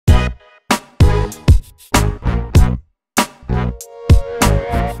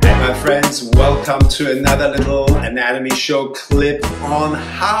My friends, welcome to another little anatomy show clip on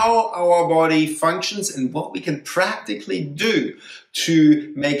how our body functions and what we can practically do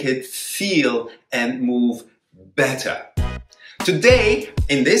to make it feel and move better. Today,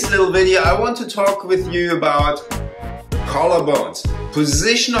 in this little video, I want to talk with you about collarbones.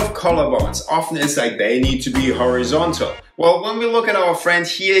 Position of collarbones. Often it's like they need to be horizontal. Well, when we look at our friend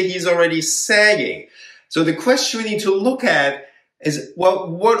here, he's already sagging. So the question we need to look at is,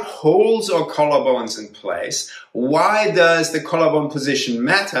 well, what holds our collarbones in place? Why does the collarbone position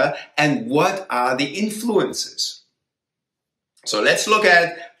matter? And what are the influences? So let's look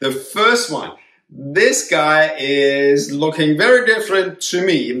at the first one. This guy is looking very different to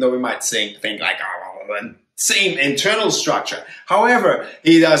me, even though we might think like, oh, same internal structure. However,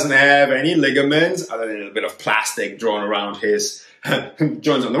 he doesn't have any ligaments other than a little bit of plastic drawn around his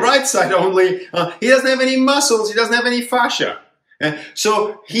joints on the right side only. He doesn't have any muscles. He doesn't have any fascia.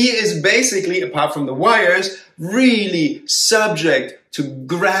 So he is basically, apart from the wires, really subject to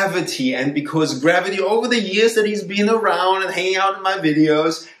gravity. And because gravity, over the years that he's been around and hanging out in my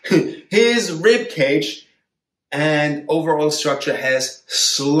videos, his rib cage and overall structure has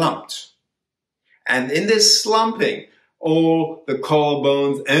slumped. And in this slumping, all the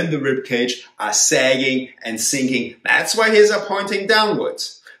collarbones and the rib cage are sagging and sinking. That's why his are pointing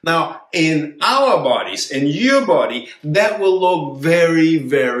downwards. Now, in our bodies, in your body, that will look very,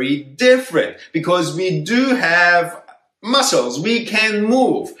 very different because we do have muscles. We can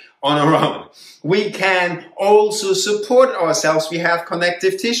move on our own. We can also support ourselves. We have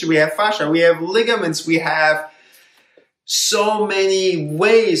connective tissue. We have fascia. We have ligaments. We have so many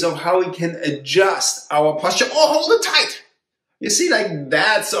ways of how we can adjust our posture. Oh, hold it tight. You see, like,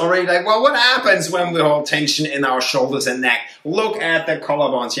 that's already like, well, what happens when we hold tension in our shoulders and neck? Look at the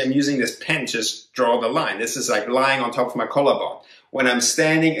collarbones here. I'm using this pen to just draw the line. This is like lying on top of my collarbone. When I'm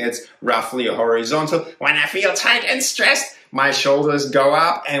standing, it's roughly horizontal. When I feel tight and stressed, my shoulders go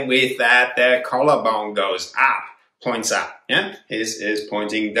up, and with that, the collarbone goes up, points up. Yeah, his is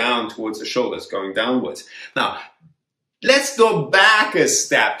pointing down towards the shoulders, going downwards. Now, let's go back a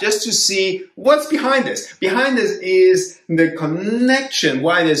step just to see what's behind this. Behind this is the connection,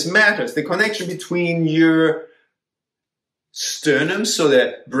 why this matters. The connection between your sternum, so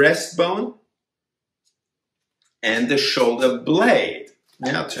the breastbone, and the shoulder blade.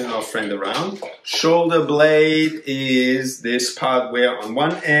 Now turn our friend around. Shoulder blade is this part where on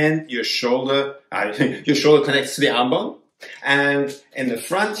one end your shoulder connects to the arm bone. And in the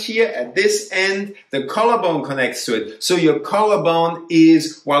front here, at this end, the collarbone connects to it. So your collarbone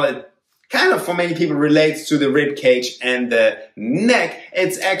is, while it kind of for many people relates to the rib cage and the neck,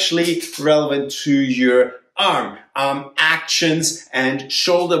 it's actually relevant to your arm actions and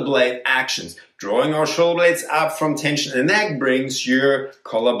shoulder blade actions. Drawing our shoulder blades up from tension in the neck brings your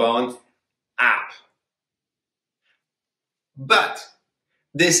collarbone up. But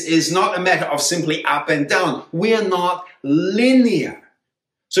this is not a matter of simply up and down. We are not linear.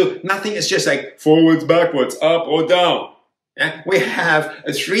 So nothing is just like forwards, backwards, up or down. Yeah? We have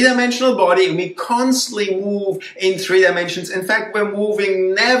a three-dimensional body and we constantly move in three dimensions. In fact, we're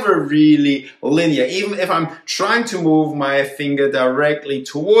moving never really linear. Even if I'm trying to move my finger directly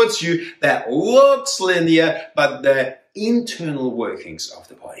towards you, that looks linear, but the internal workings of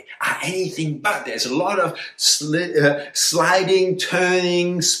the body are anything but. There's a lot of sliding,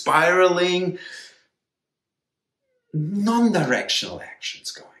 turning, spiraling, non-directional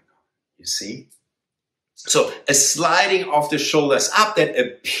actions going on, you see? So a sliding of the shoulders up that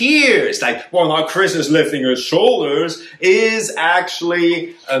appears like, well, now Chris is lifting his shoulders, is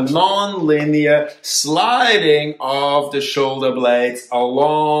actually a non-linear sliding of the shoulder blades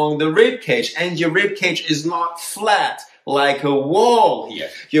along the rib cage. And your rib cage is not flat like a wall here.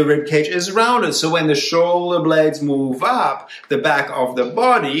 Your rib cage is rounded. So when the shoulder blades move up the back of the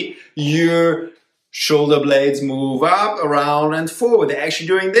body, your shoulder blades move up, around, and forward. They're actually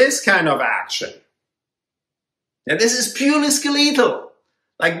doing this kind of action. Now, this is purely skeletal.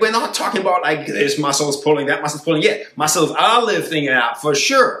 Like, we're not talking about like this muscle's pulling, that muscle's pulling. Yeah, muscles are lifting it up for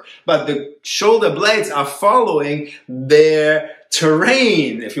sure. But the shoulder blades are following their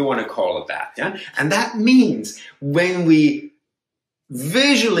terrain, if you want to call it that. Yeah? And that means when we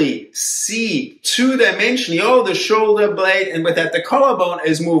visually see two-dimensionally, oh, the shoulder blade, and with that the collarbone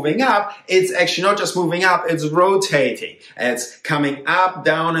is moving up, it's actually not just moving up, it's rotating. It's coming up,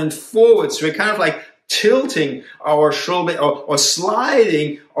 down, and forward. So we're kind of like tilting our shoulder or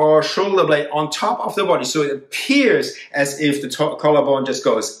sliding our shoulder blade on top of the body. So it appears as if the collarbone just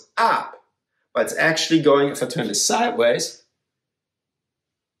goes up, but it's actually going, if I turn this sideways,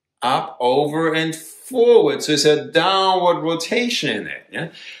 up, over, and forward. So it's a downward rotation in it. Yeah?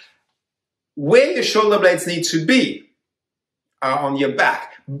 Where your shoulder blades need to be are on your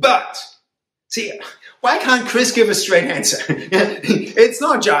back. But, see, why can't Chris give a straight answer? It's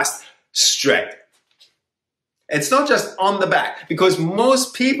not just straight. It's not just on the back. Because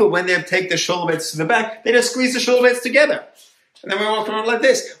most people, when they take the shoulder blades to the back, they just squeeze the shoulder blades together. And then we walk around like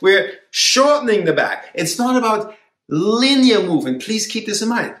this. We're shortening the back. It's not about linear movement. Please keep this in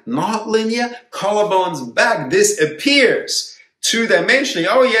mind. Not linear. Collarbones back. This appears two-dimensionally.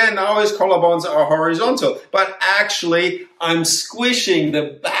 Oh yeah, now his collarbones are horizontal. But actually, I'm squishing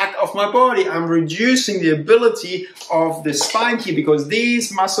the back of my body. I'm reducing the ability of the spine here because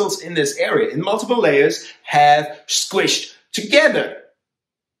these muscles in this area, in multiple layers, have squished together.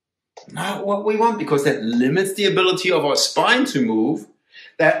 Not what we want, because that limits the ability of our spine to move.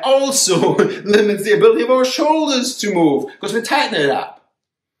 That also limits the ability of our shoulders to move, because we tighten it up.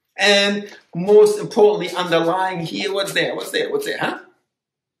 And most importantly, underlying here, what's there? What's there? What's there, huh?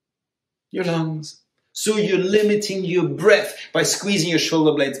 Your lungs. So you're limiting your breath by squeezing your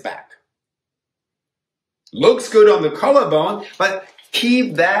shoulder blades back. Looks good on the collarbone, but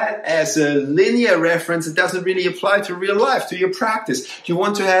keep that as a linear reference. It doesn't really apply to real life, to your practice. You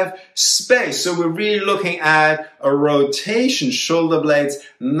want to have space. So we're really looking at a rotation. Shoulder blades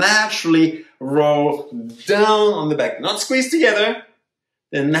naturally roll down on the back. Not squeezed together.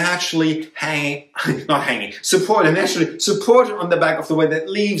 They're naturally supported on the back of the way that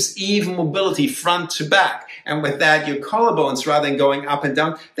leaves even mobility front to back. And with that, your collarbones, rather than going up and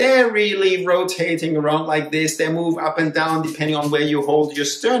down, they're really rotating around like this. They move up and down depending on where you hold your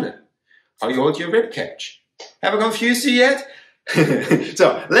sternum, how you hold your rib cage. Have I confused you yet?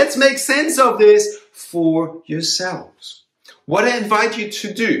 So let's make sense of this for yourselves. What I invite you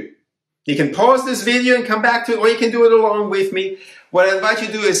to do, you can pause this video and come back to it, or you can do it along with me. What I invite you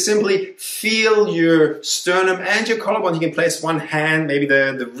to do is simply feel your sternum and your collarbone. You can place one hand, maybe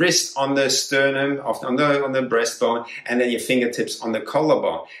the wrist on the sternum, on the breastbone, and then your fingertips on the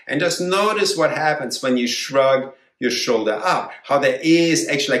collarbone. And just notice what happens when you shrug your shoulder up. How there is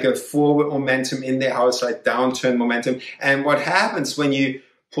actually like a forward momentum in there, how it's like downturn momentum. And what happens when you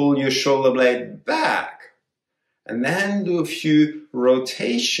pull your shoulder blade back. And then do a few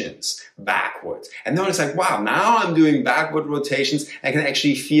rotations backwards. And notice like, wow, now I'm doing backward rotations. I can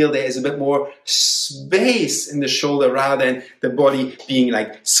actually feel there is a bit more space in the shoulder rather than the body being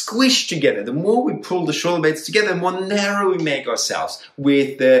like squished together. The more we pull the shoulder blades together, the more narrow we make ourselves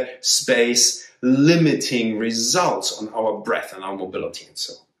with the space limiting results on our breath and our mobility and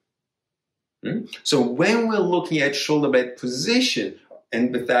so on. So when we're looking at shoulder blade position,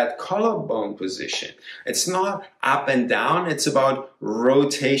 and with that collarbone position, it's not up and down, it's about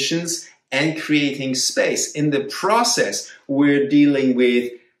rotations and creating space. In the process, we're dealing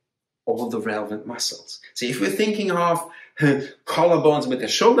with all the relevant muscles. So if we're thinking of collarbones with the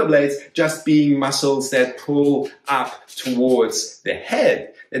shoulder blades just being muscles that pull up towards the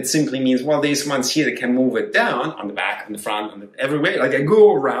head, it simply means, well, these ones here that can move it down on the back, on the front, on the everywhere, like they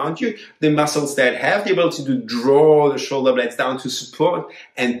go around you. The muscles that have the ability to draw the shoulder blades down to support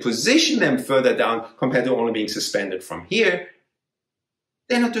and position them further down compared to only being suspended from here,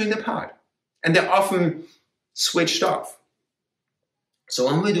 they're not doing their part. And they're often switched off. So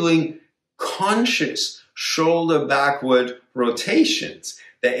when we're doing conscious shoulder backward rotations,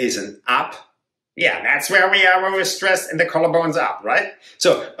 there is an up. Yeah, that's where we are when we're stressed and the collarbone's up, right?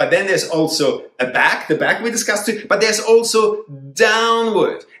 So, but then there's also a back, the back we discussed too, but there's also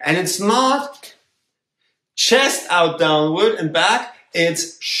downward. And it's not chest out downward and back,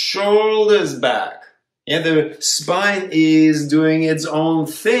 it's shoulders back. Yeah, the spine is doing its own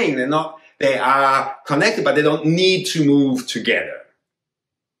thing. They are connected, but they don't need to move together.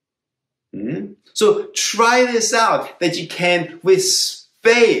 So try this out, that you can, with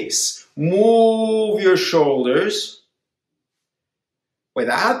space, move your shoulders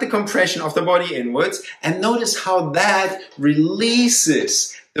without the compression of the body inwards, and notice how that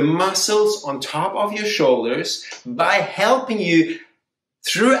releases the muscles on top of your shoulders by helping you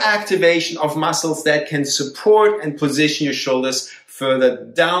through activation of muscles that can support and position your shoulders further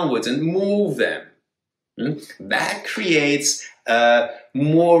downwards and move them. That creates a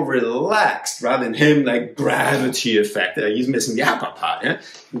more relaxed, rather than him like gravity effect, he's missing the upper part, yeah?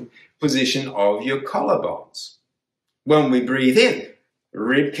 Position of your collarbones. When we breathe in,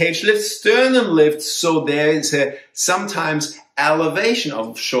 rib cage lifts, sternum lifts, so there is a sometimes elevation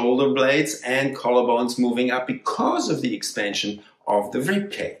of shoulder blades and collarbones moving up because of the expansion of the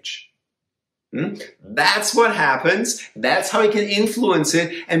rib cage. That's what happens. That's how you can influence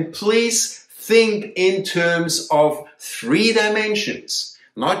it. And please think in terms of 3 dimensions.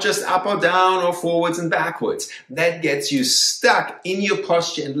 Not just up or down or forwards and backwards. That gets you stuck in your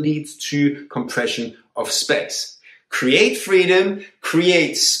posture and leads to compression of space. Create freedom,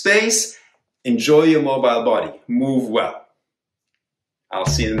 create space, enjoy your mobile body, move well. I'll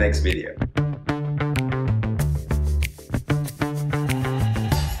see you in the next video.